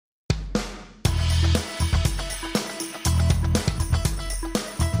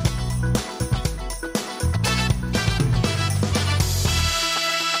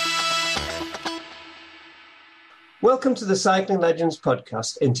Welcome to the Cycling Legends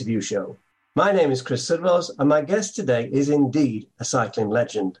podcast interview show. My name is Chris Sidwells, and my guest today is indeed a cycling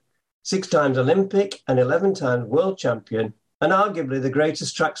legend. 6 times Olympic and 11 times world champion, and arguably the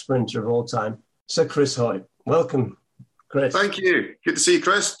greatest track sprinter of all time, Sir Chris Hoy. Welcome, Chris. Thank you. Good to see you,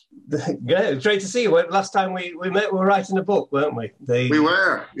 Chris. Great to see you. Last time we met, we were writing a book, weren't we? We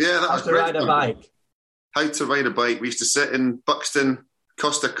were. Yeah, that was How to Ride a Bike. How to Ride a Bike. We used to sit in Buxton,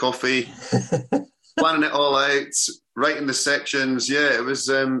 Costa Coffee, planning it all out, writing the sections. Yeah, it was.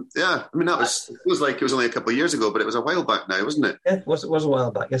 I mean, it was like it was only a couple of years ago, but it was a while back now, wasn't it? Yeah, it was a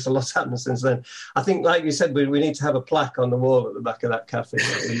while back. Yes, a lot's happened since then. I think, like you said, we need to have a plaque on the wall at the back of that cafe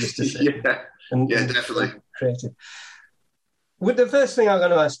that we used to sit. Yeah, definitely. Creative. With the first thing I'm going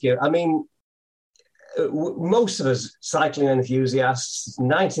to ask you, I mean, most of us cycling enthusiasts,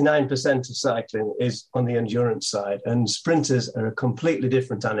 99% of cycling is on the endurance side, and sprinters are a completely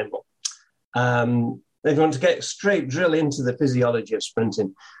different animal. If you want to get straight drill into the physiology of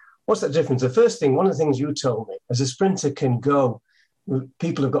sprinting, what's that difference? The first thing, one of the things you told me, as a sprinter can go,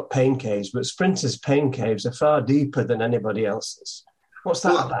 people have got pain caves, but sprinters' pain caves are far deeper than anybody else's. What's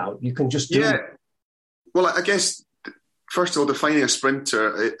that about? You can just do it. Well, I guess, first of all, defining a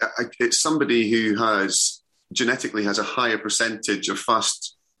sprinter, it's somebody who genetically has a higher percentage of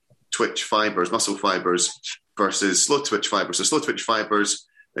fast twitch fibers, muscle fibers, versus slow twitch fibers. So slow twitch fibers,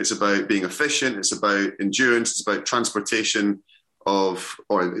 it's about being efficient, it's about endurance, it's about transportation or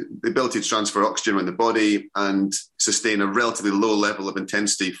the ability to transfer oxygen around the body and sustain a relatively low level of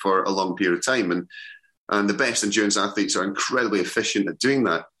intensity for a long period of time. And the best endurance athletes are incredibly efficient at doing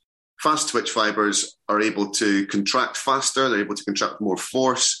that. Fast twitch fibers are able to contract faster, they're able to contract with more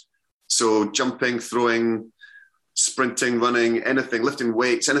force. So jumping, throwing, sprinting, running, anything, lifting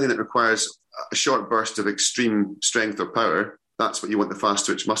weights, anything that requires a short burst of extreme strength or power, that's what you want the fast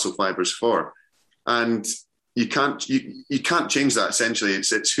twitch muscle fibers for. And you can't change that, essentially.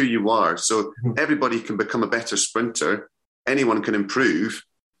 It's who you are. So everybody can become a better sprinter. Anyone can improve,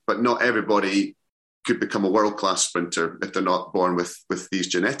 but not everybody could become a world-class sprinter if they're not born with these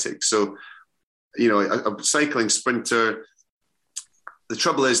genetics. So, a cycling sprinter, the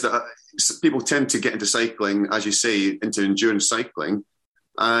trouble is that people tend to get into cycling, as you say, into endurance cycling,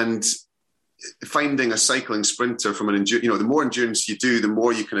 and finding a cycling sprinter from the more endurance you do, the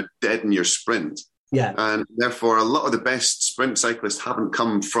more you kind of deaden your sprint. Yeah. And therefore, a lot of the best sprint cyclists haven't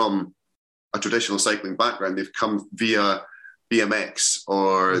come from a traditional cycling background. They've come via BMX,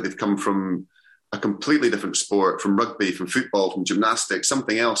 or they've come from a completely different sport, from rugby, from football, from gymnastics,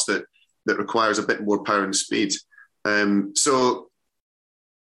 something else that requires a bit more power and speed. Going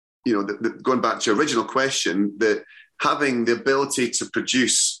back to your original question, that having the ability to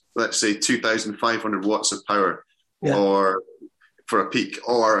produce, let's say, 2,500 watts of power or for a peak,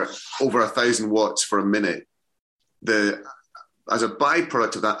 or over 1,000 watts for a minute, as a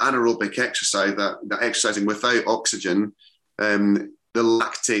byproduct of that anaerobic exercise, that exercising without oxygen, the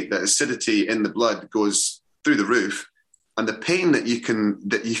lactate, the acidity in the blood goes through the roof, and the pain that you can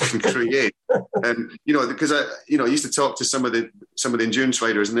create. And because I used to talk to some of the endurance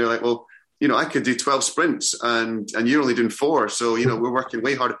riders, and they're like, well, I could do 12 sprints, and you're only doing 4, so we're working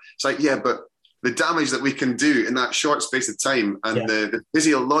way harder. It's like, yeah, but the damage that we can do in that short space of time, and the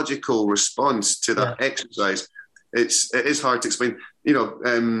physiological response to that exercise, it is hard to explain.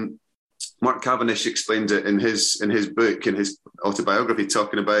 Mark Cavendish explained it in his book, in his autobiography,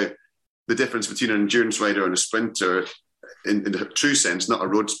 talking about the difference between an endurance rider and a sprinter in the true sense, not a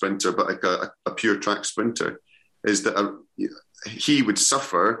road sprinter, but like a pure track sprinter, is that he would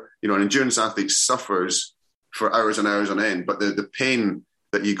suffer, an endurance athlete suffers for hours and hours on end, but the pain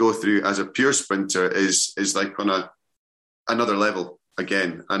that you go through as a pure sprinter is like on another level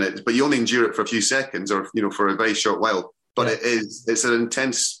again. But you only endure it for a few seconds, or, for a very short while. But it's an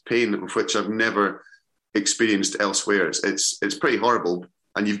intense pain of which I've never experienced elsewhere. It's pretty horrible,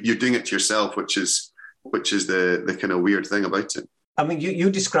 and you're doing it to yourself, which is the kind of weird thing about it. I mean, you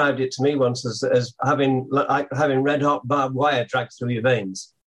described it to me once as having red hot barbed wire dragged through your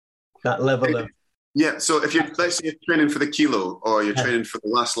veins. That level of So if let's say you're training for the kilo, or you're training for the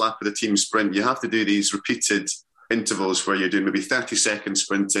last lap of the team sprint, you have to do these repeated intervals where you're doing maybe 30 seconds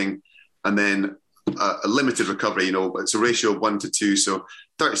sprinting, and then a limited recovery. It's a ratio of 1 to 2, so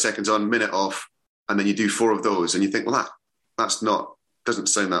 30 seconds on, minute off, and then you do 4 of those, and you think, well, that's not, doesn't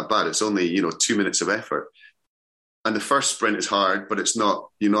sound that bad. It's only 2 minutes of effort. And the first sprint is hard, but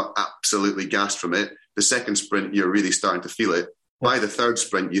you're not absolutely gassed from it. The second sprint, you're really starting to feel it. By the third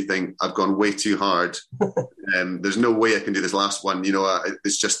sprint, you think, I've gone way too hard. There's no way I can do this last one.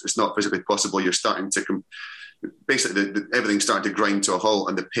 It's not physically possible. You're starting to basically everything started to grind to a halt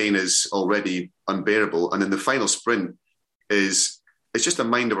and the pain is already unbearable. And then the final sprint it's just a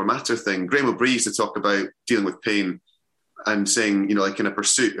mind over matter thing. Graham O'Brien used to talk about dealing with pain and saying, like in a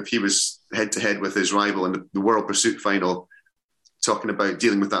pursuit, if he was head to head with his rival in the World Pursuit final, talking about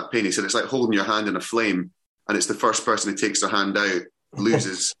dealing with that pain, he said it's like holding your hand in a flame, and it's the first person who takes their hand out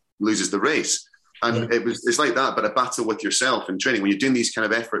loses the race. And it's like that, but a battle with yourself in training. When you're doing these kind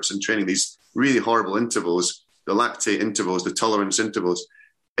of efforts in training, these really horrible intervals, the lactate intervals, the tolerance intervals,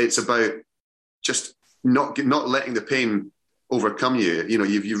 it's about just not letting the pain overcome you.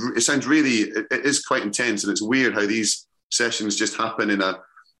 It sounds really, it is quite intense, and it's weird how these sessions just happen in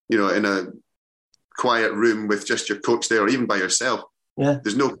a quiet room with just your coach there, or even by yourself. Yeah.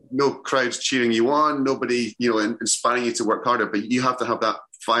 There's no crowds cheering you on, nobody, inspiring you to work harder, but you have to have that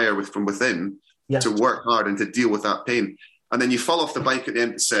fire from within to work hard and to deal with that pain. And then you fall off the bike at the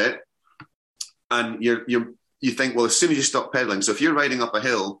end of the set, and you think, well, as soon as you stop pedaling, so if you're riding up a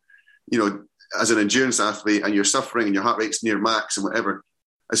hill, as an endurance athlete, and you're suffering and your heart rate's near max and whatever,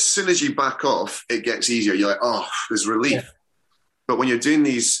 as soon as you back off, it gets easier. You're like, oh, there's relief. Yeah. But when you're doing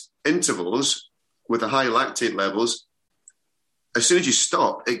these intervals with the high lactate levels, as soon as you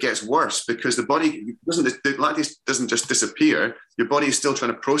stop, it gets worse, because the lactate doesn't just disappear. Your body is still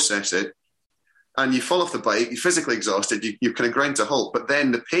trying to process it. And you fall off the bike, you're physically exhausted, you kind of grind to a halt, but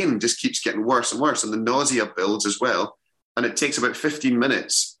then the pain just keeps getting worse and worse, and the nausea builds as well. And it takes about 15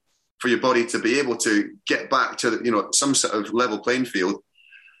 minutes for your body to be able to get back to some sort of level playing field.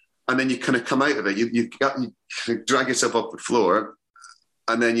 And then you kind of come out of it, you drag yourself off the floor,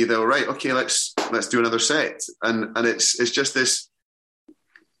 and then you go, right, okay, let's do another set. And it's just this,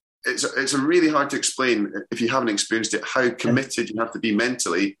 it's really hard to explain if you haven't experienced it, how committed you have to be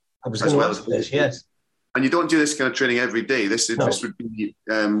mentally. I was going to ask this, yes. And you don't do this kind of training every day. This would be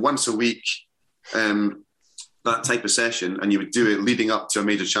once a week, that type of session, and you would do it leading up to a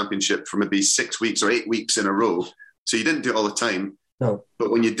major championship for maybe 6 weeks or 8 weeks in a row. So you didn't do it all the time. No. But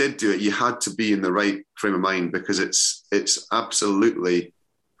when you did do it, you had to be in the right frame of mind, because it's absolutely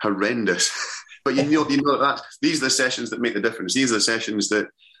horrendous. But you know that these are the sessions that make the difference. These are the sessions that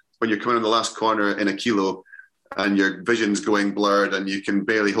when you're coming on the last corner in a kilo and your vision's going blurred and you can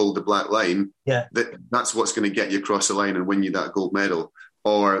barely hold the black line, that's what's going to get you across the line and win you that gold medal.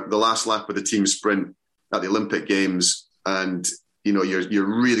 Or the last lap of the team sprint at the Olympic Games, and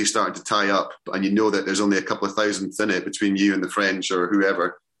you're really starting to tie up, and you know that there's only a couple of thousandths in it between you and the French or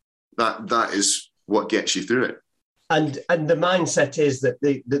whoever. That is what gets you through it. And the mindset is that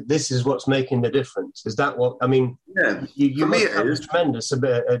this is what's making the difference. Is that what I mean? Yeah, you must have a tremendous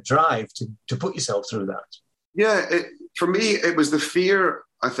drive to put yourself through that. Yeah, for me, it was the fear,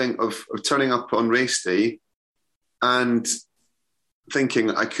 I think, of turning up on race day and thinking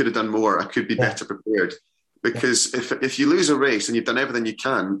I could have done more, I could be better prepared. Because if you lose a race and you've done everything you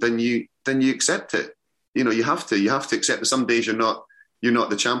can, then you accept it. You have to accept that some days you're not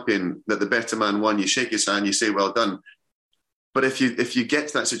the champion, that the better man won. You shake his hand, you say well done. But if you get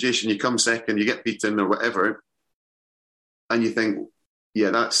to that situation, you come second, you get beaten or whatever, and you think,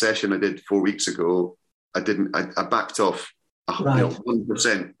 yeah, that session I did 4 weeks ago, I backed off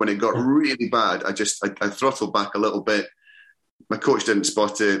 1%. When it got really bad, I throttled back a little bit. My coach didn't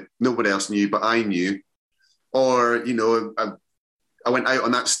spot it. Nobody else knew, but I knew. Or, I went out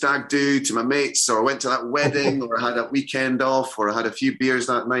on that stag do to my mates, or I went to that wedding, or I had a weekend off, or I had a few beers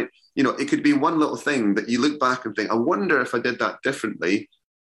that night. It could be one little thing that you look back and think, I wonder if I did that differently,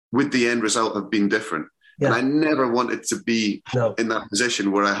 would the end result have been different? Yeah. And I never wanted to be in that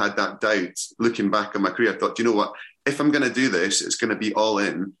position where I had that doubt. Looking back on my career, I thought, you know what? If I'm going to do this, it's going to be all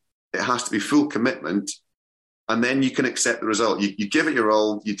in. It has to be full commitment. And then you can accept the result. You give it your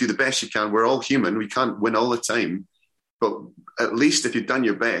all. You do the best you can. We're all human. We can't win all the time. But at least if you've done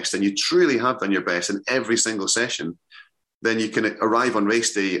your best, and you truly have done your best in every single session, then you can arrive on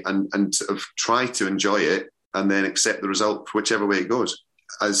race day and sort of try to enjoy it, and then accept the result whichever way it goes.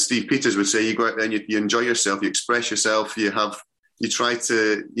 As Steve Peters would say, you go out there and you enjoy yourself, you express yourself, you try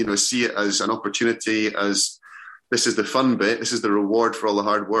to see it as an opportunity, as this is the fun bit, this is the reward for all the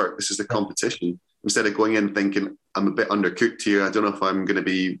hard work, this is the competition. Instead of going in thinking, I'm a bit undercooked here, I don't know if I'm going to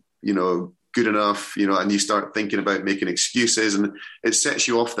be, good enough, and you start thinking about making excuses, and it sets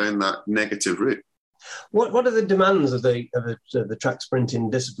you off down that negative route. What are the demands of the track sprinting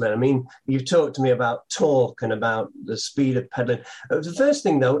discipline? I mean, you've talked to me about torque and about the speed of pedaling. The first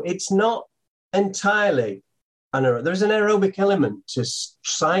thing, though, it's not entirely anaerobic. There's an aerobic element to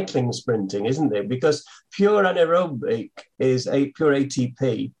cycling sprinting, isn't there? Because pure anaerobic pure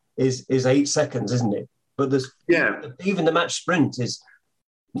ATP is 8 seconds, isn't it? But even the match sprint is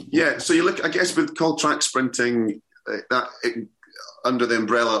Yeah, so you look, I guess, with called track sprinting, under the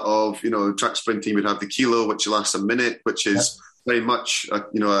umbrella of, track sprinting, we'd have the kilo, which lasts a minute, which is very much,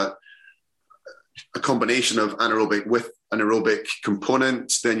 a combination of anaerobic with an aerobic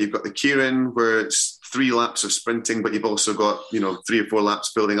component. Then you've got the keirin, where it's 3 laps of sprinting, but you've also got, 3 or 4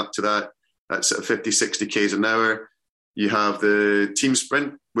 laps building up to that. That's at 50, 60 Ks an hour. You have the team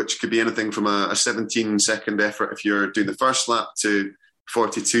sprint, which could be anything from a 17-second effort if you're doing the first lap to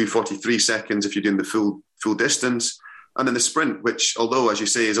 42, 43 seconds if you're doing the full distance. And then the sprint, which, although, as you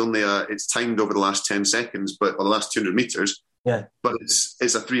say, is only it's timed over the last 10 seconds, or the last 200 meters, but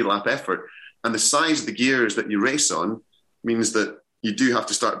it's a 3-lap effort. And the size of the gears that you race on means that you do have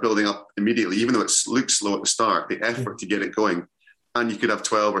to start building up immediately, even though it looks slow at the start, the effort to get it going. And you could have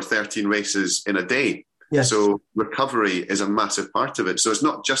 12 or 13 races in a day. Yes. So recovery is a massive part of it. So it's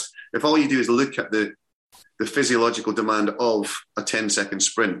not just, if all you do is look at the physiological demand of a 10-second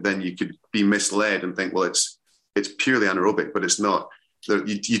sprint, then you could be misled and think, well, it's purely anaerobic, but it's not.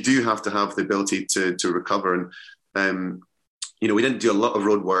 You do have to have the ability to recover. And, we didn't do a lot of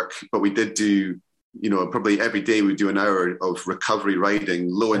road work, but we did do, probably every day we do an hour of recovery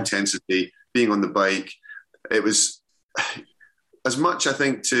riding, low intensity, being on the bike. It was as much, I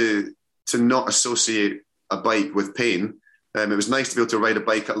think, to not associate a bike with pain. It was nice to be able to ride a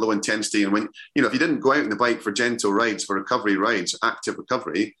bike at low intensity. And when, if you didn't go out on the bike for gentle rides, for recovery rides, active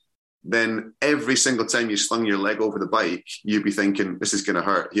recovery, then every single time you slung your leg over the bike, you'd be thinking, this is going to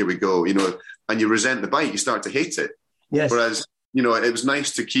hurt. Here we go. And you resent the bike. You start to hate it. Yes. Whereas, it was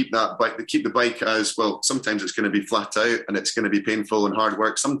nice to keep the bike as, well, sometimes it's going to be flat out and it's going to be painful and hard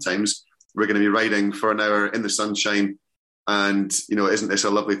work. Sometimes we're going to be riding for an hour in the sunshine. And, isn't this a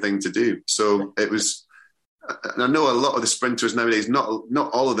lovely thing to do? So it was, and I know a lot of the sprinters nowadays, not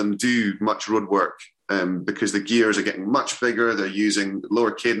all of them do much road work because the gears are getting much bigger. They're using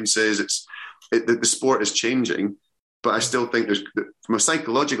lower cadences. The sport is changing, but I still think from a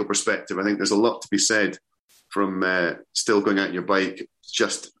psychological perspective, I think there's a lot to be said from still going out on your bike,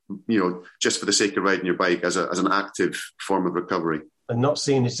 just for the sake of riding your bike as an active form of recovery. And not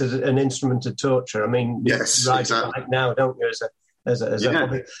seeing it as an instrument of torture. I mean, yes, you ride a bike now, don't you, as a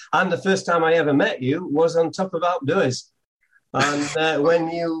hobby? And the first time I ever met you was on top of Alpe d'Huez. And when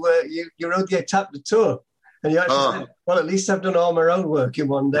you rode the Etape de Tour, and you actually said, well, at least I've done all my road work in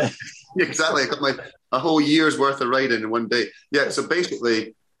one day. Exactly. I got a whole year's worth of riding in one day. Yeah, so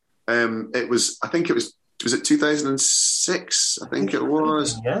basically, was it 2006? I think it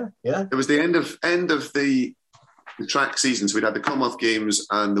was. Yeah. It was the end of the track season. So we'd had the Commonwealth Games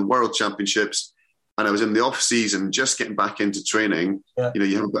and the World Championships, and I was in the off season, just getting back into training. Yeah.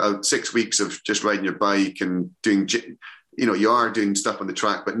 You have about 6 weeks of just riding your bike and doing, you are doing stuff on the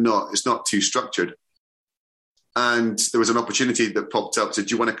track, but it's not too structured. And there was an opportunity that popped up. Said,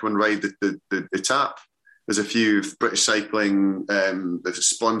 do you want to come and ride the Etape? There's a few British cycling the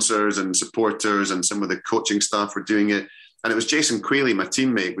sponsors and supporters, and some of the coaching staff were doing it. And it was Jason Quealy, my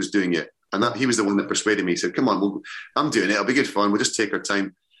teammate, was doing it. And he was the one that persuaded me. He said, come on, I'm doing it. It'll be good fun. We'll just take our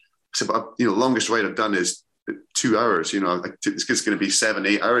time. I said, but longest ride I've done is 2 hours. It's going to be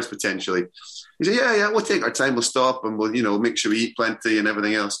 7-8 hours potentially. He said, yeah, we'll take our time. We'll stop and we'll, make sure we eat plenty and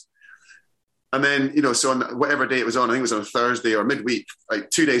everything else. And then, so on whatever day it was on, I think it was on a Thursday or midweek, like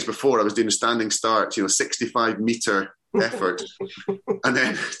 2 days before, I was doing a standing start, 65-meter effort. And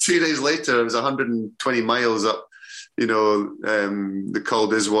then 2 days later, it was 120 miles up, the Col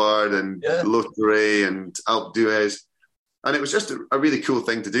d'Izoard and Lautré and Alpe d'Huez. And it was just a really cool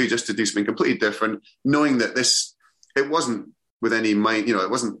thing to do, just to do something completely different, knowing that it wasn't with any mind, it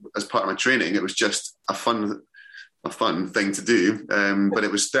wasn't as part of my training. It was just a fun thing to do. But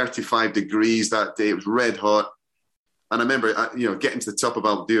it was 35 degrees that day. It was red hot. And I remember, getting to the top of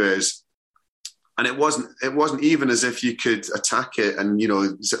Alpe d'Huez, and it wasn't even as if you could attack it and,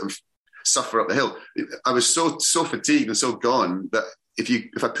 sort of suffer up the hill. I was so fatigued and so gone that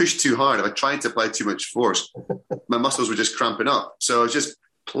if I pushed too hard, if I tried to apply too much force, my muscles were just cramping up. So I was just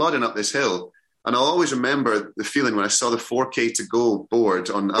plodding up this hill. And I'll always remember the feeling when I saw the 4K to go board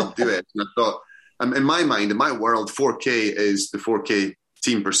on Alpe d'Huez. And I thought, in my mind, in my world, 4K is the 4K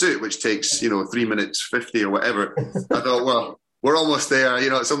team pursuit, which takes, 3 minutes 50 or whatever. I thought, well, we're almost there.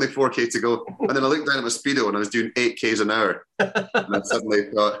 It's only 4K to go. And then I looked down at my speedo and I was doing 8 Ks an hour. And I suddenly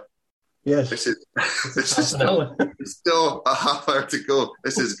thought, yes, this is still a half hour to go.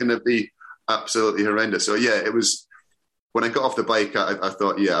 This is going to be absolutely horrendous. So yeah, it was. When I got off the bike, I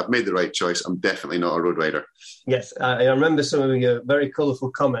thought, yeah, I've made the right choice. I'm definitely not a road rider. Yes, I remember some of your very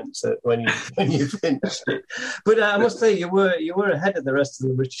colourful comments when you finished it. But I must say, you were ahead of the rest of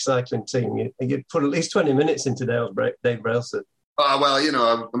the British cycling team. You put at least 20 minutes into Dave Brailsford. Oh, well, you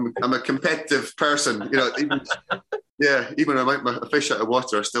know, I'm a competitive person. You know, even when I'm a fish out of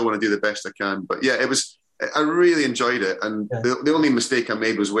water, I still want to do the best I can. But yeah, I really enjoyed it. And the only mistake I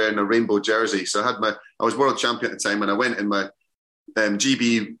made was wearing a rainbow jersey. So I was world champion at the time, and I went in my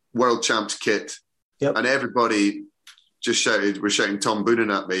GB world champs kit, and everybody were shouting Tom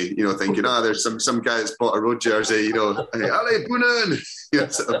Boonen at me, you know, thinking, there's some guy that's bought a road jersey, you know, hey, Ale Boonen, you know,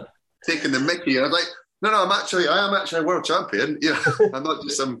 sort of taking the mickey. And I was like, no, I am actually a world champion. You know, I'm not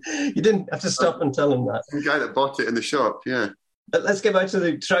just some. You didn't have to stop and tell him that. Some guy that bought it in the shop. Yeah. But let's get back to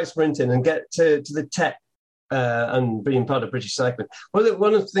the track sprinting and get to the tech and being part of British cycling.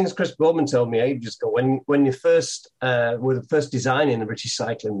 One of the things Chris Boardman told me ages ago, when you first were first designing the British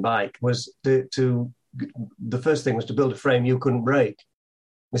cycling bike, was the first thing was to build a frame you couldn't break.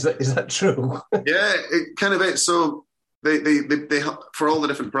 Is that true? Yeah, it kind of is. So they for all the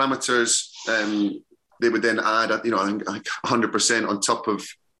different parameters. They would then add, you know, I think 100% on top of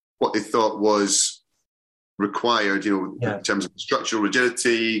what they thought was required, you know, in terms of structural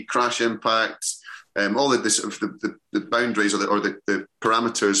rigidity, crash impact, all of this, the boundaries or the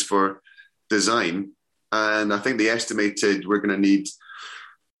parameters for design. And I think they estimated we're going to need,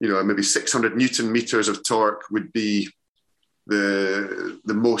 you know, maybe 600 Newton meters of torque would be the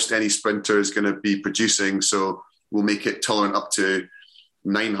most any sprinter is going to be producing. So we'll make it tolerant up to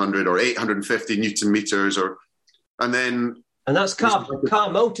 900 or 850 Newton meters, and that's car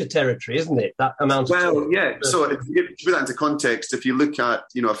motor territory, isn't it? That amount. Yeah. So if you put that into context, if you look at,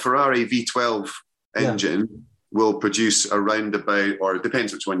 you know, a Ferrari V12 engine will produce around about, or it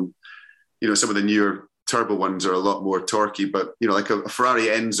depends which one. You know, some of the newer turbo ones are a lot more torquey, but you know, like a Ferrari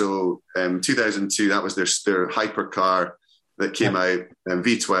Enzo 2002, that was their hypercar that came out,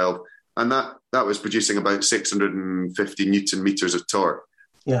 V12, and that was producing about 650 Newton meters of torque.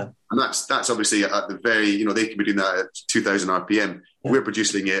 Yeah. And that's obviously at the very, you know, they could be doing that at 2,000 RPM. Yeah. We're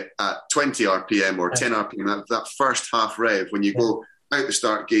producing it at 20 RPM or 10 RPM. That first half rev, when you go out the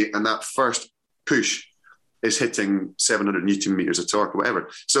start gate and that first push is hitting 700 Newton meters of torque or whatever.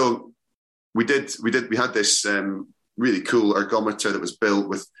 So we had this really cool ergometer that was built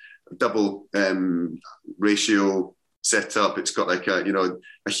with a double ratio set up. It's got like a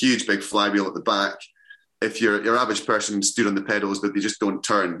huge big flywheel at the back. If your average person stood on the pedals, but they just don't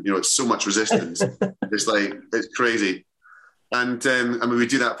turn, you know, it's so much resistance. It's crazy. And I mean, we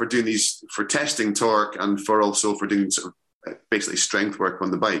do that for testing torque and for doing sort of basically strength work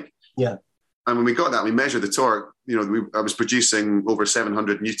on the bike. Yeah. And when we got that, we measured the torque, you know, I was producing over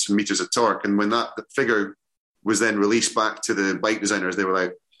 700 Newton meters of torque. And when that figure was then released back to the bike designers, they were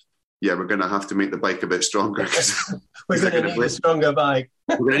like, yeah, we're going to have to make the bike a bit stronger. We're going to need a stronger bike.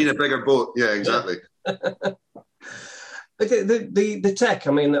 We're going to need a bigger boat. Yeah, exactly. The tech,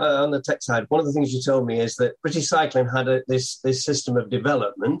 I mean, on the tech side, one of the things you told me is that British Cycling had this system of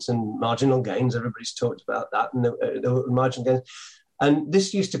development and marginal gains. Everybody's talked about that, and the marginal gains. And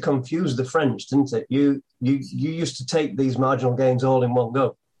this used to confuse the French, didn't it? You used to take these marginal gains all in one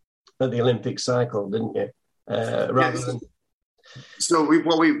go at the Olympic cycle, didn't you? So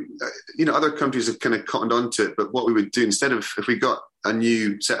other countries have kind of cottoned onto it, but what we would do instead of, if we got a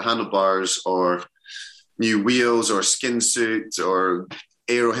new set of handlebars or new wheels or skin suit or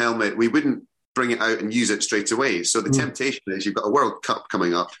aero helmet, we wouldn't bring it out and use it straight away. So the temptation is, you've got a World Cup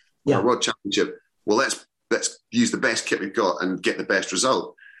coming up, or a World Championship. Well, let's use the best kit we've got and get the best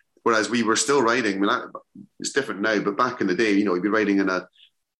result. Whereas we were still riding, it's different now, but back in the day, you know, we'd be riding in an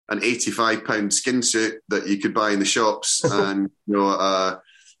 85-pound skin suit that you could buy in the shops and, you know,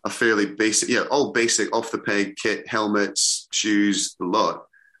 a fairly basic, all basic off the peg kit, helmets, shoes, the lot.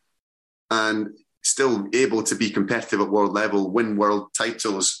 And still able to be competitive at world level, win world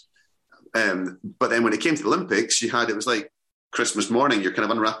titles. But then when it came to the Olympics, it was like Christmas morning. You're kind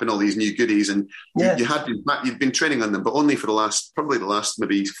of unwrapping all these new goodies, and you've been training on them, but only for the last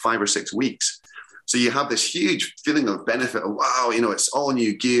maybe 5 or 6 weeks. So you have this huge feeling of benefit of, wow, you know, it's all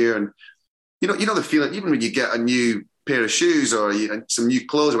new gear, and you know the feeling even when you get a new pair of shoes or some new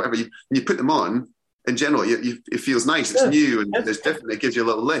clothes or whatever, you put them on. In general, it feels nice. It's new, and there's definitely, it gives you a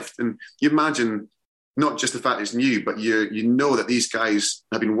little lift. And you imagine not just the fact it's new, but you know that these guys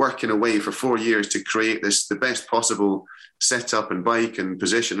have been working away for 4 years to create the best possible setup and bike and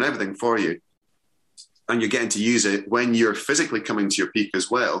position and everything for you. And you're getting to use it when you're physically coming to your peak as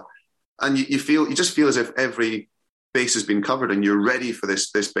well. And you just feel as if every base has been covered and you're ready for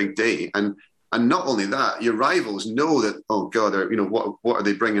this big day. And not only that, your rivals know that, oh God, what are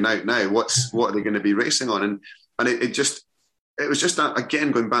they bringing out now? What are they going to be racing on? And it was just that,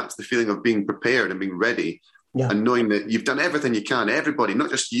 again, going back to the feeling of being prepared and being ready, and knowing that you've done everything you can. Everybody,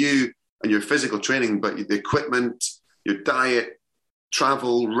 not just you and your physical training, but the equipment, your diet,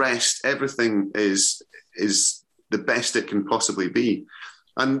 travel, rest, everything is the best it can possibly be.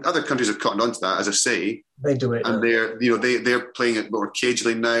 And other countries have cottoned onto that, as I say. They do it, and they're playing it more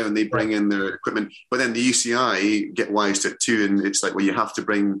cagely now, and they bring in their equipment. But then the UCI get wise to it too, and it's like, well, you have to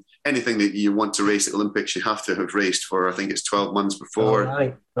bring anything that you want to race at the Olympics. You have to have raced for, I think it's 12 months before.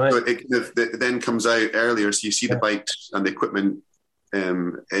 Right. So it then comes out earlier, so you see the bikes and the equipment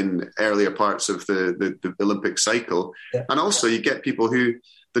in earlier parts of the Olympic cycle, and also you get people who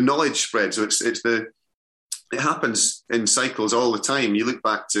the knowledge spreads. So it happens in cycles all the time. You look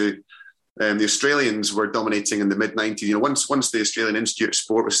back to the Australians were dominating in the mid-90s. You know, once the Australian Institute of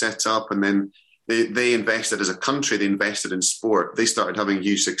Sport was set up, and then they invested as a country, they invested in sport. They started having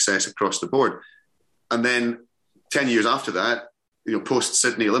huge success across the board. And then 10 years after that, you know, post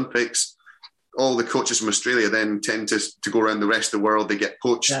Sydney Olympics, all the coaches from Australia then tend to go around the rest of the world. They get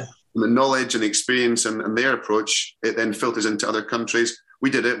poached. And the knowledge and the experience and their approach, it then filters into other countries. We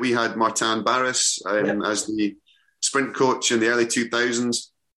did it. We had Martin Barris as the sprint coach in the early 2000s.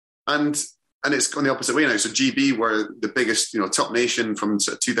 And it's gone the opposite way now. So GB were the biggest, you know, top nation from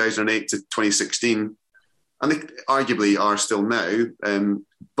 2008 to 2016. And they arguably are still now.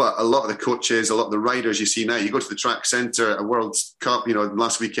 But a lot of the coaches, a lot of the riders you see now, you go to the track centre at World Cup, you know,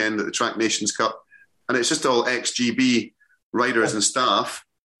 last weekend at the Track Nations Cup, and it's just all ex-GB riders and staff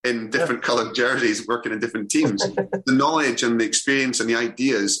in different coloured jerseys working in different teams. The knowledge and the experience and the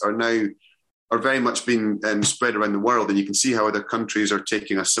ideas are very much being spread around the world, and you can see how other countries are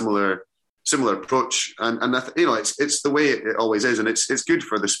taking a similar approach. And you know, it's the way it always is, and it's good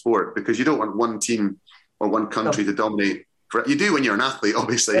for the sport, because you don't want one team or one country to dominate. You do when you're an athlete,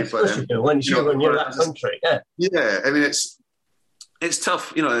 obviously. But you do when you're that country. Yeah. I mean, it's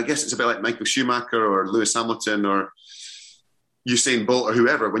tough. You know, I guess it's a bit like Michael Schumacher or Lewis Hamilton or Usain Bolt or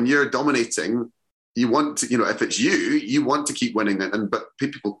whoever. When you're dominating, you want to, you know, if it's you want to keep winning it. But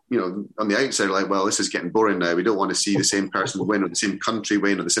people, you know, on the outside are like, well, this is getting boring now. We don't want to see the same person win, or the same country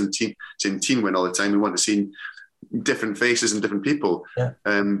win, or the same team win all the time. We want to see different faces and different people.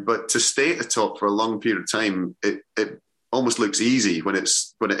 But to stay at the top for a long period of time, it almost looks easy when it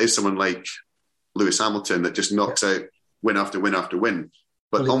is someone like Lewis Hamilton that just knocks out win after win after win.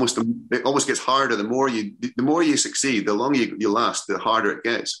 But it almost gets harder. The more you succeed, the longer you last, the harder it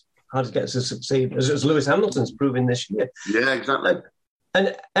gets. Harder it gets to succeed, as Lewis Hamilton's proving this year. Yeah, exactly.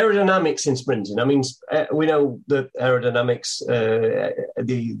 And aerodynamics in sprinting. I mean, we know that aerodynamics,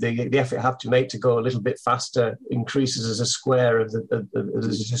 the effort you have to make to go a little bit faster increases as a square as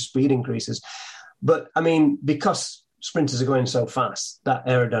the speed increases. But I mean, because sprinters are going so fast, that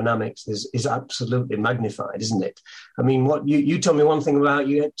aerodynamics is absolutely magnified, isn't it? I mean, what you told me one thing about,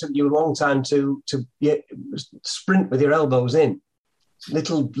 it took you a long time to sprint with your elbows in.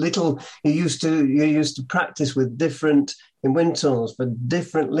 Little you used to practice with different in wind tunnels for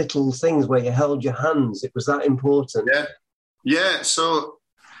different little things where you held your hands. It was that important. Yeah. So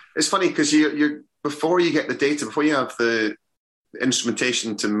it's funny because you before you get the data, before you have the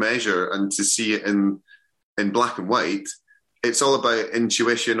instrumentation to measure and to see it in black and white, it's all about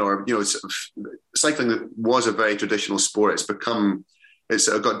intuition, or, you know, cycling was a very traditional sport. It's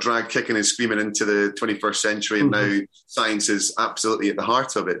got dragged kicking and screaming into the 21st century, and now science is absolutely at the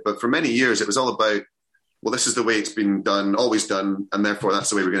heart of it. But for many years, it was all about, well, this is the way it's been done, always done, and therefore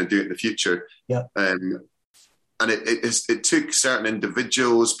that's the way we're going to do it in the future. Yeah. And it took certain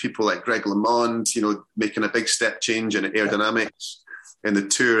individuals, people like Greg LeMond, you know, making a big step change in aerodynamics. In the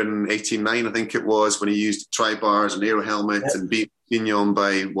Tour in 18.9, I think it was, when he used tri-bars and aero helmet and beat Quignon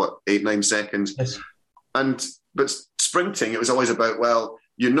by 8-9 seconds. Yes. But sprinting, it was always about, well,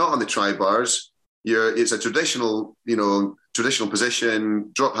 you're not on the tri-bars. It's a traditional position,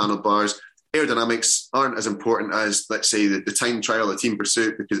 drop handlebars. Aerodynamics aren't as important as, let's say, the time trial, the team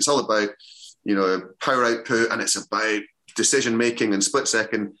pursuit, because it's all about, you know, power output, and it's about decision making and split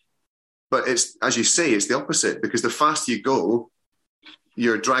second. But it's, as you say, it's the opposite, because the faster you go,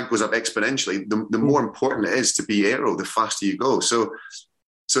 your drag goes up exponentially. The more important it is to be aero, the faster you go. So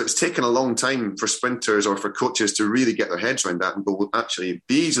it's taken a long time for sprinters or for coaches to really get their heads around that and go, well, actually,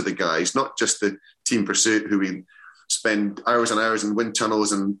 these are the guys, not just the team pursuit who we spend hours and hours in wind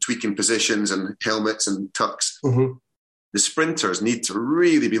tunnels and tweaking positions and helmets and tucks. Mm-hmm. The sprinters need to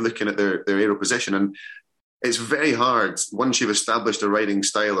really be looking at their aero position. And it's very hard, once you've established a riding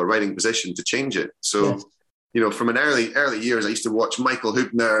style or riding position, to change it. So, you know, from an early years, I used to watch Michael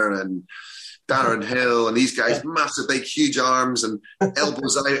Hubner and Darren Hill and these guys, massive, big, huge arms and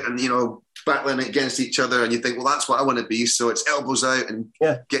elbows out and, you know, battling against each other. And you think, well, that's what I want to be. So it's elbows out and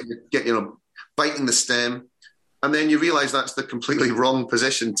get you know, biting the stem. And then you realise that's the completely wrong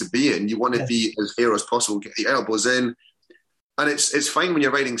position to be in. You want to be as aero as possible, get the elbows in. And it's fine when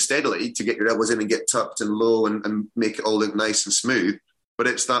you're riding steadily to get your elbows in and get tucked and low and make it all look nice and smooth. But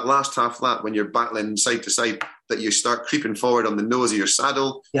it's that last half lap when you're battling side to side that you start creeping forward on the nose of your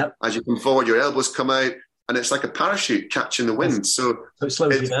saddle. Yep. As you come forward, your elbows come out, and it's like a parachute catching the wind. So it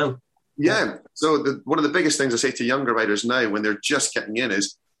slows you down. Yeah. So one of the biggest things I say to younger riders now when they're just getting in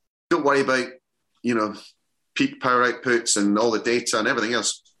is don't worry about, peak power outputs and all the data and everything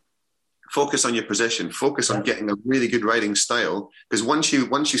else. Focus on your position. Focus on getting a really good riding style. Because once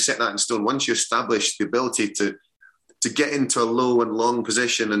you set that in stone, once you establish the ability to get into a low and long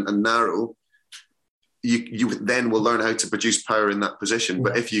position and narrow, you then will learn how to produce power in that position. Yeah.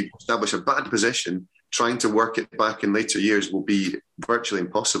 But if you establish a bad position, trying to work it back in later years will be virtually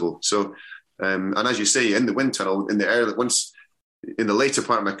impossible. So, and as you say, in the wind tunnel, in the later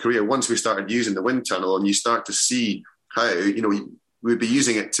part of my career, once we started using the wind tunnel and you start to see how, we'd be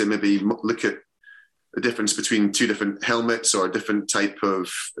using it to maybe look at the difference between two different helmets or a different type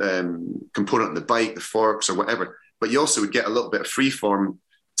of component on the bike, the forks or whatever. But you also would get a little bit of freeform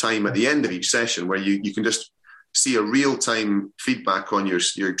time at the end of each session where you can just see a real-time feedback on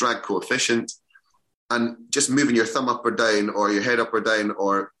your drag coefficient and just moving your thumb up or down or your head up or down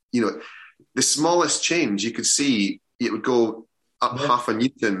or, the smallest change you could see, it would go up half a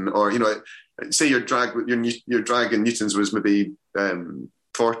Newton or, say your drag in Newtons was maybe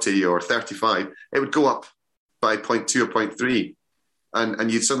 40 or 35, it would go up by 0.2 or 0.3.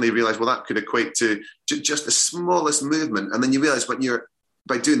 And you'd suddenly realize, well, that could equate to just the smallest movement. And then you realize by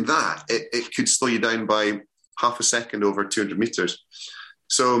doing that, it could slow you down by half a second over 200 meters.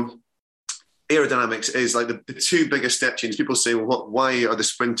 So aerodynamics is like the two biggest step changes. People say, well, why are the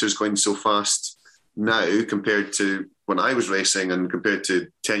sprinters going so fast now compared to when I was racing and compared to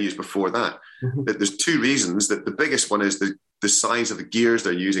 10 years before that? Mm-hmm. There's two reasons. That the biggest one is the size of the gears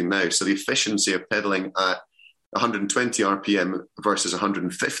they're using now. So the efficiency of pedaling at 120 RPM versus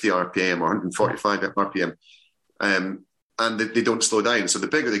 150 RPM or 145 RPM. And they don't slow down. So the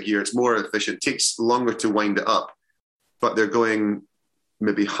bigger the gear, it's more efficient. It takes longer to wind it up, but they're going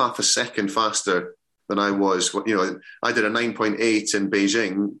maybe half a second faster than I was. I did a 9.8 in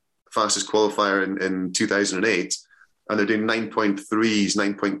Beijing, fastest qualifier in 2008, and they're doing 9.3s,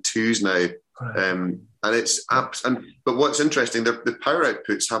 9.2s now. But what's interesting, the power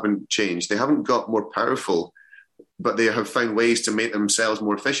outputs haven't changed. They haven't got more powerful, but they have found ways to make themselves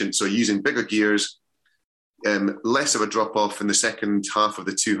more efficient. So using bigger gears, less of a drop off in the second half of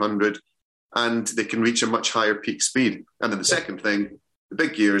the 200, and they can reach a much higher peak speed. And then the second thing, the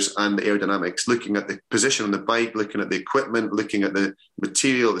big gears and the aerodynamics, looking at the position on the bike, looking at the equipment, looking at the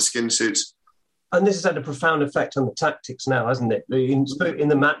material, the skin suits. And this has had a profound effect on the tactics now, hasn't it? In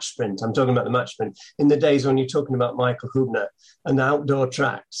the match sprint, I'm talking about the match sprint, in the days when you're talking about Michael Hubner and the outdoor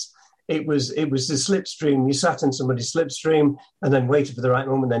tracks, it was the slipstream. You sat in somebody's slipstream and then waited for the right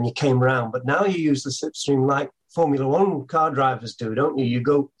moment, then you came round. But now you use the slipstream like Formula One car drivers do, don't you? You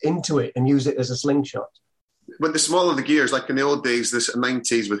go into it and use it as a slingshot. But the smaller the gears, like in the old days, this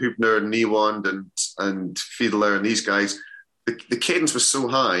 90s with Hubner and Niewand and Fiedler and these guys, the cadence was so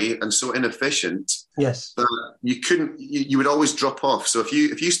high and so inefficient that you would always drop off. So if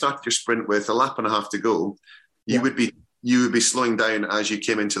you started your sprint with a lap and a half to go, you would be slowing down as you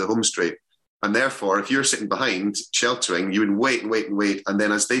came into the home straight. And therefore, if you're sitting behind sheltering, you would wait and wait and wait. And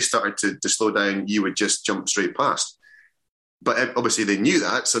then as they started to slow down, you would just jump straight past. But obviously they knew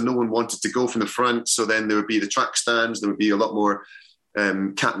that, so no one wanted to go from the front. So then there would be the track stands, there would be a lot more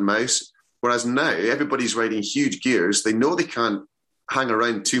cat and mouse. Whereas now everybody's riding huge gears. They know they can't hang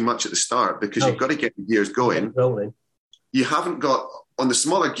around too much at the start because you've got to get the gears going. You haven't got, on the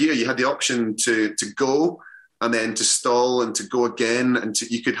smaller gear, you had the option to go and then to stall and to go again. And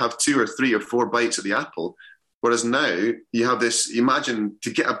you could have 2 or 3 or 4 bites at the apple. Whereas now you have this, imagine to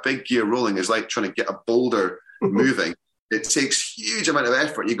get a big gear rolling is like trying to get a boulder moving. It takes huge amount of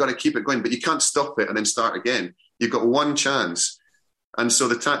effort. You've got to keep it going, but you can't stop it and then start again. You've got one chance. And so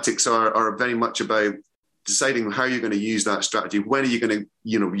the tactics are very much about deciding how you're going to use that strategy. When are you going to,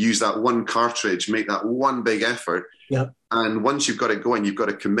 use that one cartridge, make that one big effort. Yeah. And once you've got it going, you've got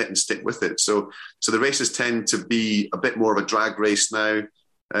to commit and stick with it. So the races tend to be a bit more of a drag race now.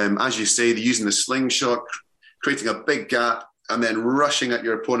 As you say, they're using the slingshot, creating a big gap and then rushing at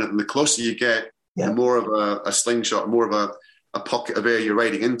your opponent. And the closer you get, the more of a slingshot, more of a pocket of air you're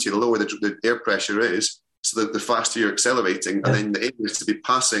riding into, the lower the air pressure is. So that the faster you're accelerating, and then the aim is to be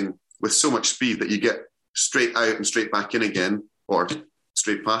passing with so much speed that you get straight out and straight back in again, or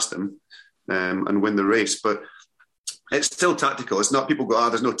straight past them, and win the race. But it's still tactical. It's not people go,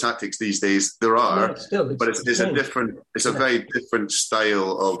 there's no tactics these days. There are, but it's a different. It's a very different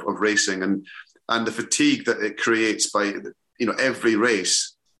style of racing, and the fatigue that it creates by every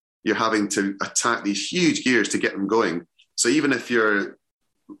race you're having to attack these huge gears to get them going. So even if you're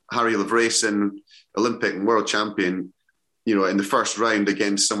Harry Lavreyson, Olympic and world champion, in the first round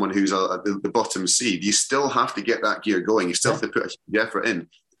against someone who's at the bottom seed, you still have to get that gear going. You still have to put a huge effort in,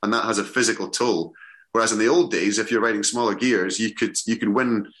 and that has a physical toll. Whereas in the old days, if you're riding smaller gears, you can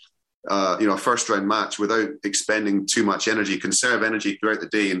win a first round match without expending too much energy, conserve energy throughout the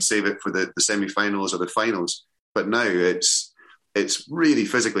day and save it for the semi-finals or the finals. But now it's really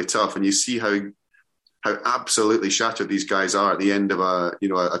physically tough, and you see how absolutely shattered these guys are at the end of a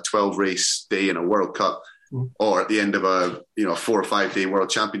 12 race day in a World Cup, or at the end of a 4 or 5 day World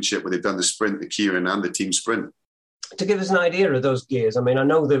Championship where they've done the sprint, the keirin and the team sprint. To give us an idea of those gears, I mean, I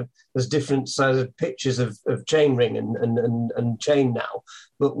know there's different sizes of pictures of chain ring and chain now,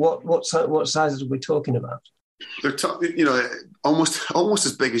 but what sizes are we talking about? They're almost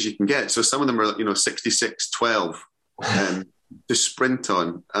as big as you can get. So some of them are 66-12 to sprint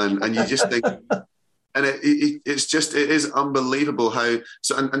on, and you just think, and it is unbelievable how.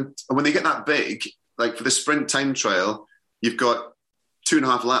 So and when they get that big, like for the sprint time trial, you've got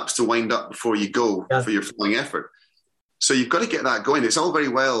 2.5 laps to wind up before you go for your flying effort. So you've got to get that going. It's all very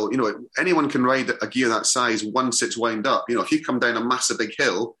well, anyone can ride a gear that size once it's wound up. If you come down a massive big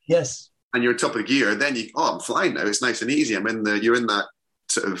hill, yes, and you're top of the gear, then I'm flying now. It's nice and easy. You're in that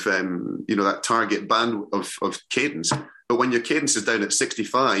sort of, that target band of cadence. But when your cadence is down at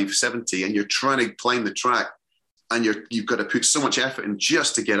 65, 70, and you're trying to climb the track, and you've got to put so much effort in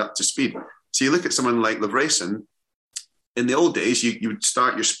just to get up to speed. So you look at someone like Lavreyson. In the old days, you would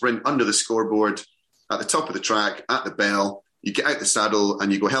start your sprint under the scoreboard, at the top of the track, at the bell, you get out the saddle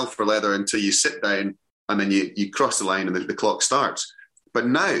and you go hell for leather until you sit down, and then you cross the line and the clock starts. But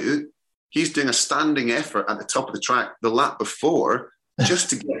now he's doing a standing effort at the top of the track the lap before, just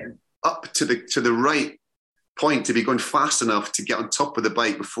to get up to the right point, to be going fast enough to get on top of the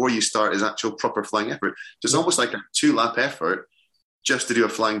bike before you start his actual proper flying effort. So it's almost like a 2-lap effort just to do a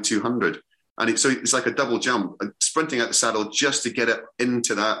flying 200. And it's like a double jump, sprinting out the saddle just to get it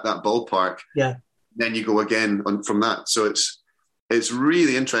into that ballpark. Yeah. Then you go again from that. So it's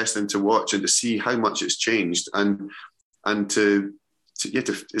really interesting to watch and to see how much it's changed, and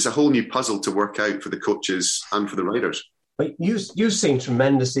it's a whole new puzzle to work out for the coaches and for the riders. But you've seen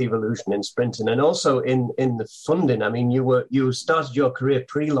tremendous evolution in sprinting, and also in the funding. I mean, you started your career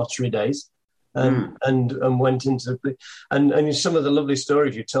pre-lottery days, and went into and some of the lovely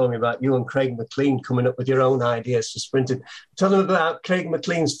stories you told me about you and Craig McLean coming up with your own ideas for sprinting. Tell them about Craig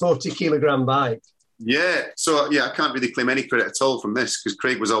McLean's 40-kilogram bike. Yeah, so I can't really claim any credit at all from this, because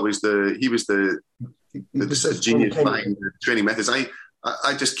Craig was always the genius behind the training methods. I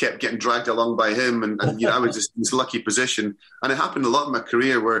just kept getting dragged along by him, and I was just in this lucky position. And it happened a lot in my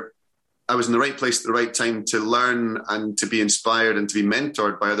career where I was in the right place at the right time to learn and to be inspired and to be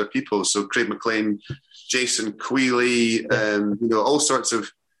mentored by other people. So Craig McLean, Jason Quealy, all sorts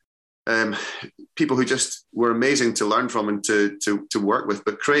of people who just were amazing to learn from and to work with.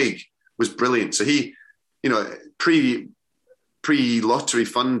 But Craig was brilliant. So he, pre-lottery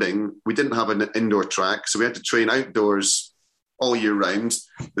funding, we didn't have an indoor track, so we had to train outdoors all year round.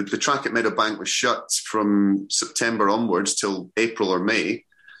 The track at Meadowbank was shut from September onwards till April or May.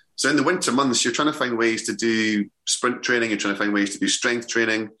 So in the winter months, you're trying to find ways to do sprint training, you're trying to find ways to do strength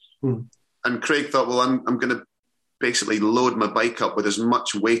training. And Craig thought, well, I'm going to basically load my bike up with as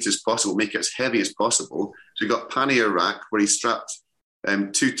much weight as possible, make it as heavy as possible. So he got pannier rack where he strapped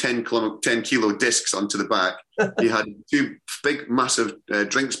 2 10-kilo discs onto the back. He had 2 big, massive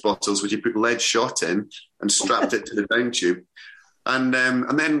drinks bottles, which he put lead shot in and strapped it to the down tube. And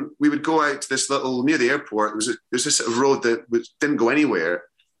then we would go out to this little, near the airport, there was this sort of road that didn't go anywhere,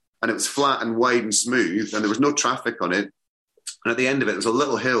 and it was flat and wide and smooth, and there was no traffic on it. And at the end of it, there was a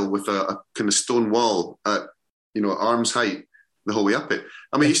little hill with a kind of stone wall at, arm's height the whole way up it.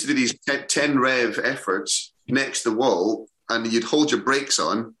 And we used to do these 10 rev efforts next to the wall, and you'd hold your brakes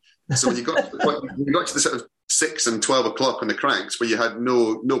on. So when you got to the sort of 6 and 12 o'clock on the cranks where you had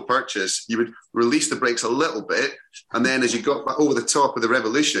no purchase, you would release the brakes a little bit, and then as you got back over the top of the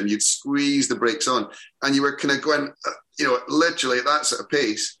revolution, you'd squeeze the brakes on, and you were kind of going, literally at that sort of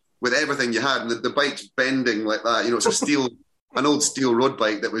pace with everything you had, and the bike's bending like that. It's an old steel road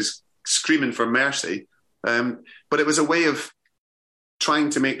bike that was screaming for mercy. But it was a way of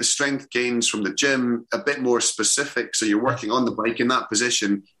trying to make the strength gains from the gym a bit more specific. So you're working on the bike in that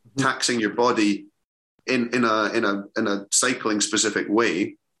position, taxing your body in a cycling specific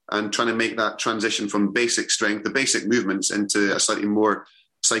way, and trying to make that transition from basic strength, the basic movements, into a slightly more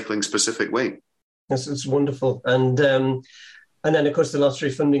cycling specific way. It's wonderful. And And then, of course, the lottery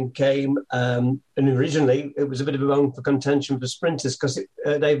funding came, and originally it was a bit of a bone for contention for sprinters because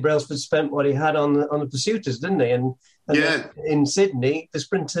Dave Brailsford spent what he had on the pursuiters, didn't he? And in Sydney, the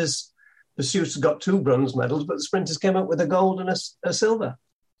pursuiters got 2 bronze medals, but the sprinters came up with a gold and a silver.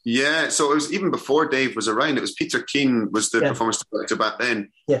 Yeah, so it was even before Dave was around. It was Peter Keane was the performance director back then.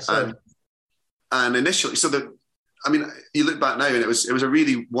 Yes, and initially, you look back now, and it was a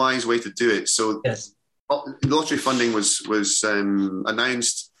really wise way to do it. So yes. The lottery funding was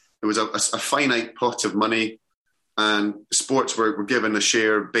announced. It was a finite pot of money, and sports were given a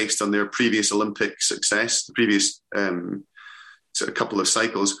share based on their previous Olympic success, the previous sort of couple of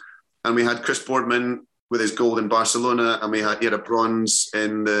cycles. And we had Chris Boardman with his gold in Barcelona, and he had a bronze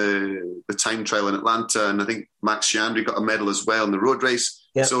in the time trial in Atlanta, and I think Max Chiandri got a medal as well in the road race.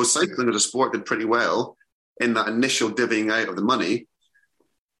 Yep. So cycling as a sport did pretty well in that initial divvying out of the money.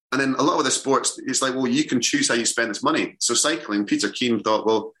 And then a lot of the sports, it's like, well, you can choose how you spend this money. So cycling, Peter Keane thought,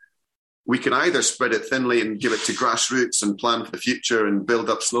 well, we can either spread it thinly and give it to grassroots and plan for the future and build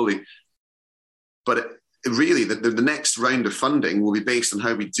up slowly. But it really, the next round of funding will be based on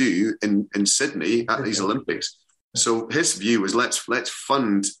how we do in Sydney at these Olympics. So his view was, let's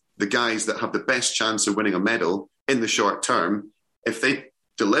fund the guys that have the best chance of winning a medal in the short term. If they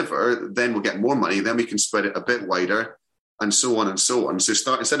deliver, then we'll get more money. Then we can spread it a bit wider, and so on and so on.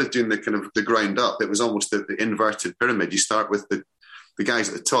 So instead of doing the kind of the ground up, it was almost the inverted pyramid. You start with the guys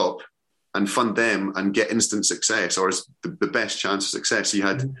at the top and fund them and get instant success, or the best chance of success. You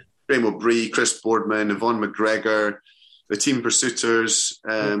had Graham O'Brien, Chris Boardman, Yvonne McGregor, the team pursuiters,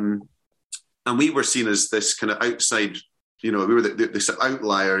 and we were seen as this kind of outside, we were the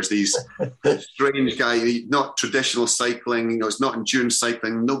outliers, these strange guys, not traditional cycling, it's not endurance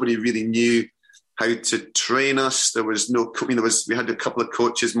cycling. Nobody really knew how to train us. There was no, we had a couple of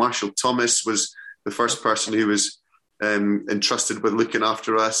coaches. Marshall Thomas was the first person who was entrusted with looking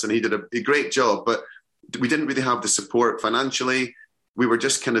after us, and he did a great job, but we didn't really have the support financially. We were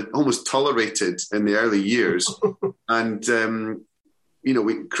just kind of almost tolerated in the early years. And,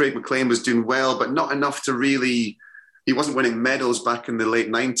 Craig McLean was doing well, but not enough to really, he wasn't winning medals back in the late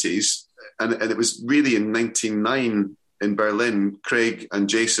 90s. And it was really in 1999 in Berlin, Craig and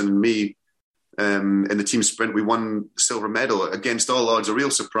Jason and me, in the team sprint, we won the silver medal against all odds, a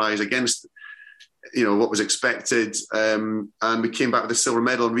real surprise, against what was expected, and we came back with a silver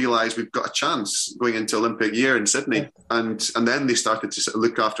medal and realised we've got a chance going into Olympic year in Sydney. And then they started to sort of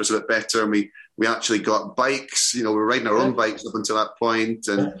look after us a bit better, and we actually got bikes. We were riding our own bikes up until that point,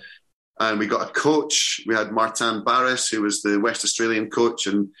 and we got a coach. We had Martin Barris, who was the West Australian coach,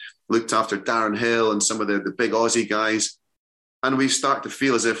 and looked after Darren Hill and some of the big Aussie guys. And we started to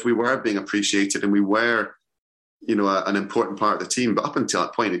feel as if we were being appreciated, and we were an important part of the team. But up until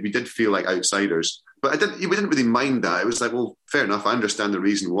that point, we did feel like outsiders. But we didn't really mind that. It was like, well, fair enough. I understand the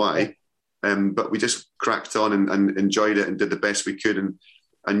reason why. But we just cracked on and enjoyed it and did the best we could, and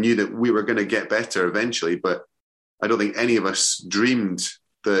knew that we were going to get better eventually. But I don't think any of us dreamed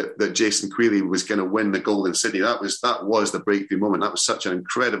that Jason Queally was going to win the gold in Sydney. That was the breakthrough moment. That was such an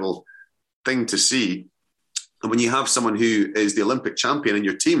incredible thing to see. And when you have someone who is the Olympic champion in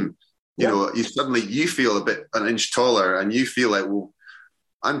your team, you feel a bit an inch taller, and you feel like, well,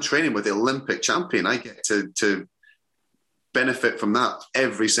 I'm training with the Olympic champion. I get to benefit from that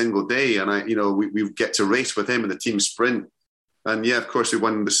every single day, and we get to race with him in the team sprint. And of course, we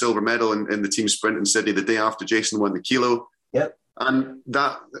won the silver medal in the team sprint in Sydney the day after Jason won the kilo. Yep. And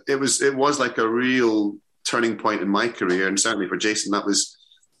that it was like a real turning point in my career, and certainly for Jason, that was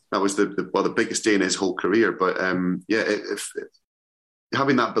the biggest day in his whole career. But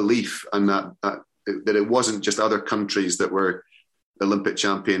having that belief and that it wasn't just other countries that were Olympic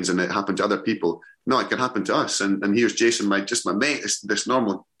champions and it happened to other people. No, it can happen to us. And here's Jason, my mate, this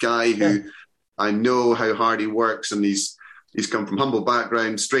normal guy who I know how hard he works, and he's come from humble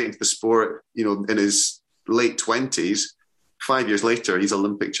background straight into the sport, in his late 20s. 5 years later, he's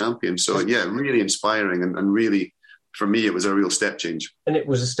Olympic champion. So really inspiring, and really, for me, it was a real step change. And it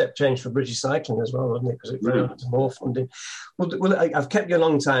was a step change for British cycling as well, wasn't it? Because it ran into more funding. Well, I've kept you a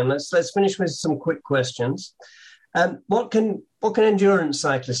long time. Let's finish with some quick questions. What can endurance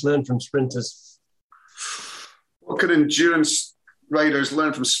cyclists learn from sprinters? What can endurance riders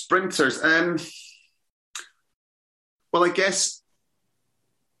learn from sprinters? Well, I guess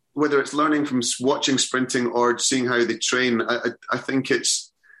whether it's learning from watching sprinting or seeing how they train, I think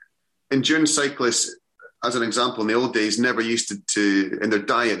it's endurance cyclists, as an example, in the old days, never used to in their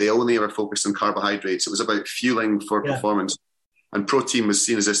diet, they only ever focused on carbohydrates. It was about fueling for performance. And protein was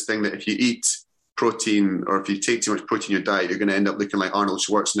seen as this thing that if you eat protein, or if you take too much protein in your diet, you're going to end up looking like Arnold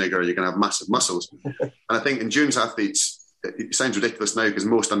Schwarzenegger, you're going to have massive muscles. And I think endurance athletes it sounds ridiculous now because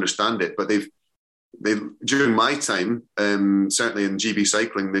most understand it, but they during my time, certainly in GB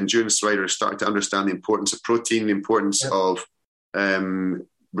cycling, the endurance riders started to understand the importance of protein, the importance of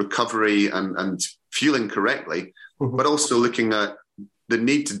recovery and fueling correctly, but also looking at the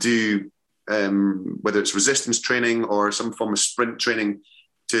need to do whether it's resistance training or some form of sprint training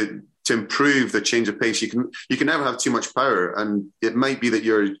to improve the change of pace. You can never have too much power, and it might be that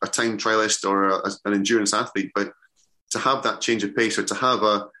you're a time trialist or an endurance athlete, but to have that change of pace or to have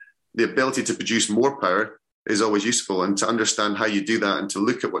the ability to produce more power is always useful, and to understand how you do that and to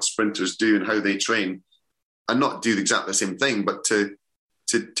look at what sprinters do and how they train and not do exactly the same thing, but to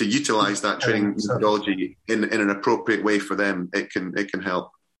utilize that training methodology in an appropriate way for them. It can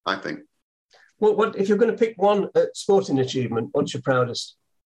help, I think. Well, what if you're going to pick one sporting achievement, what's your proudest?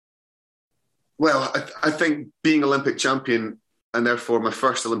 Well, I think being Olympic champion, and therefore my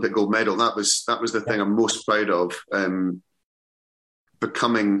first Olympic gold medal, that was the thing I'm most proud of.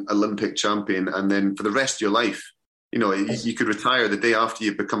 Becoming Olympic champion, and then for the rest of your life, you could retire the day after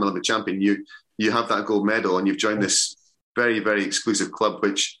you become Olympic champion. You have that gold medal, and you've joined this very, very exclusive club.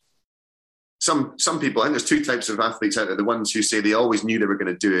 Which some people, I think there's two types of athletes out there: the ones who say they always knew they were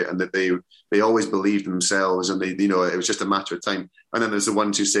going to do it, and that they always believed in themselves, and it was just a matter of time. And then there's the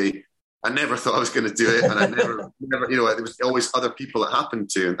ones who say, I never thought I was going to do it, and I never, there was always other people it happened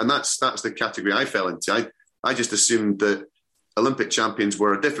to, and that's the category I fell into. I just assumed that Olympic champions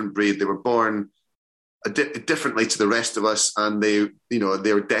were a different breed. They were born differently to the rest of us, and they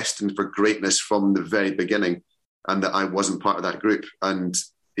were destined for greatness from the very beginning, and that I wasn't part of that group. And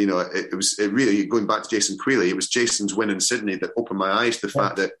it really, going back to Jason Queally, it was Jason's win in Sydney that opened my eyes to the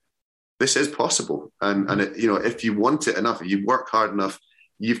fact that this is possible, and if you want it enough, if you work hard enough,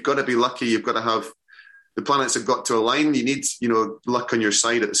 you've got to be lucky. You've got to have the planets have got to align. You need luck on your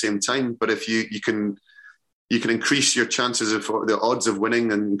side at the same time. But if you can increase your chances of the odds of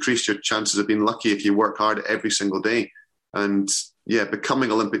winning, and increase your chances of being lucky if you work hard every single day. And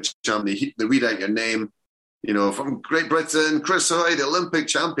becoming Olympic champion, they read out your name, from Great Britain, Chris Hoy, the Olympic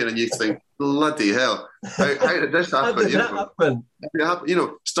champion, and you think, bloody hell, how did this happen? How did that happen?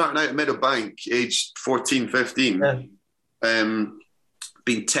 Starting out at Meadowbank, age 14, 15,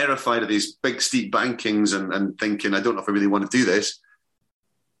 being terrified of these big steep bankings and thinking, I don't know if I really want to do this,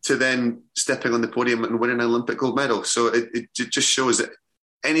 to then stepping on the podium and winning an Olympic gold medal. So it just shows that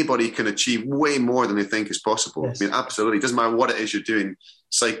anybody can achieve way more than they think is possible. Yes. I mean, absolutely. It doesn't matter what it is you're doing,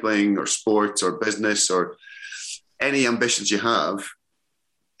 cycling or sports or business or any ambitions you have,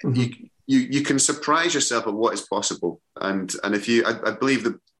 you can surprise yourself at what is possible. And if I believe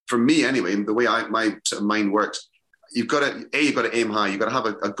that, for me anyway, the way my sort of mind works, you've got to aim high. You've got to have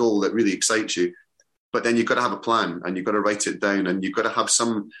a goal that really excites you. But then you've got to have a plan, and you've got to write it down, and you've got to have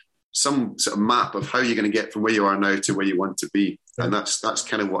some sort of map of how you're going to get from where you are now to where you want to be. Yeah. And that's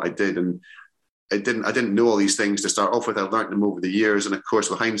kind of what I did. And I didn't know all these things to start off with. I learned them over the years. And of course,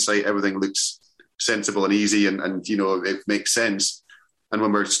 with hindsight, everything looks sensible and easy, and it makes sense. And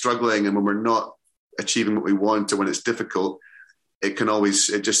when we're struggling and when we're not achieving what we want, or when it's difficult, it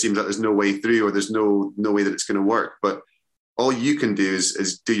just seems like there's no way through, or there's no way that it's going to work. But all you can do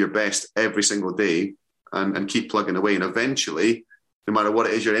is do your best every single day and keep plugging away. And eventually, no matter what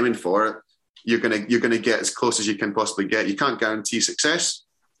it is you're aiming for, you're gonna get as close as you can possibly get. You can't guarantee success,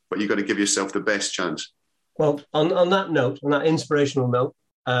 but you've got to give yourself the best chance. Well, on that note, on that inspirational note,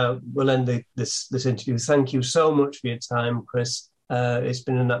 we'll end this interview. Thank you so much for your time, Chris. It's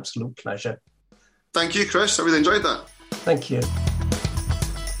been an absolute pleasure. Thank you, Chris. I really enjoyed that. Thank you.